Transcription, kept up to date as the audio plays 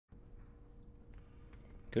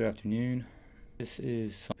Good afternoon. This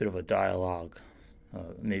is a bit of a dialogue,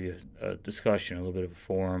 maybe a discussion, a little bit of a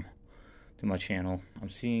forum to my channel. I'm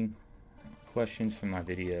seeing questions from my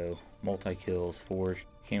video, multi-kills, forged,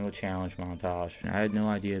 CAMO challenge montage, and I had no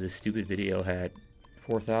idea this stupid video had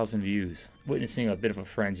 4,000 views. Witnessing a bit of a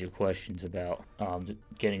frenzy of questions about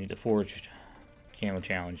getting the forged CAMO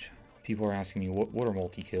challenge. People are asking me, what are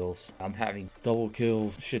multi-kills? I'm having double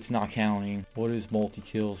kills, shit's not counting. What is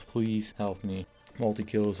multi-kills? Please help me.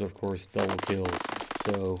 Multi-kills are, of course, double kills.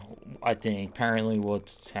 So I think apparently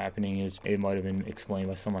what's happening is it might have been explained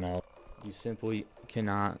by someone else. You simply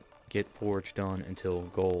cannot get forged done until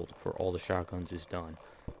gold for all the shotguns is done.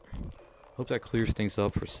 Hope that clears things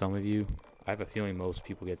up for some of you. I have a feeling most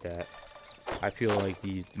people get that. I feel like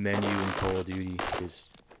the menu in Call of Duty has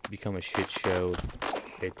become a shit show.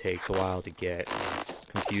 It takes a while to get. It's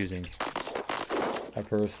confusing. I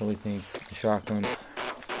personally think the shotguns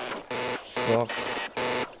suck.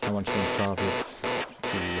 I want to change topics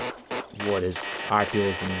to what is I feel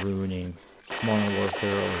has been ruining Modern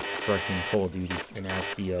Warfare or freaking Call of Duty, and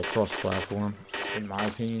that's the cross-platform. In my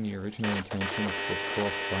opinion, the original intention for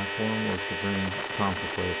cross-platform was to bring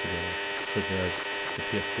console players together, such as the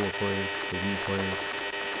PS4 players, the Wii players,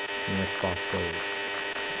 and the Xbox players.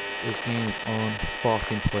 This game is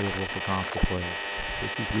unfucking playable for console players.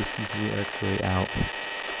 This is Whiskey 3 X-Ray out.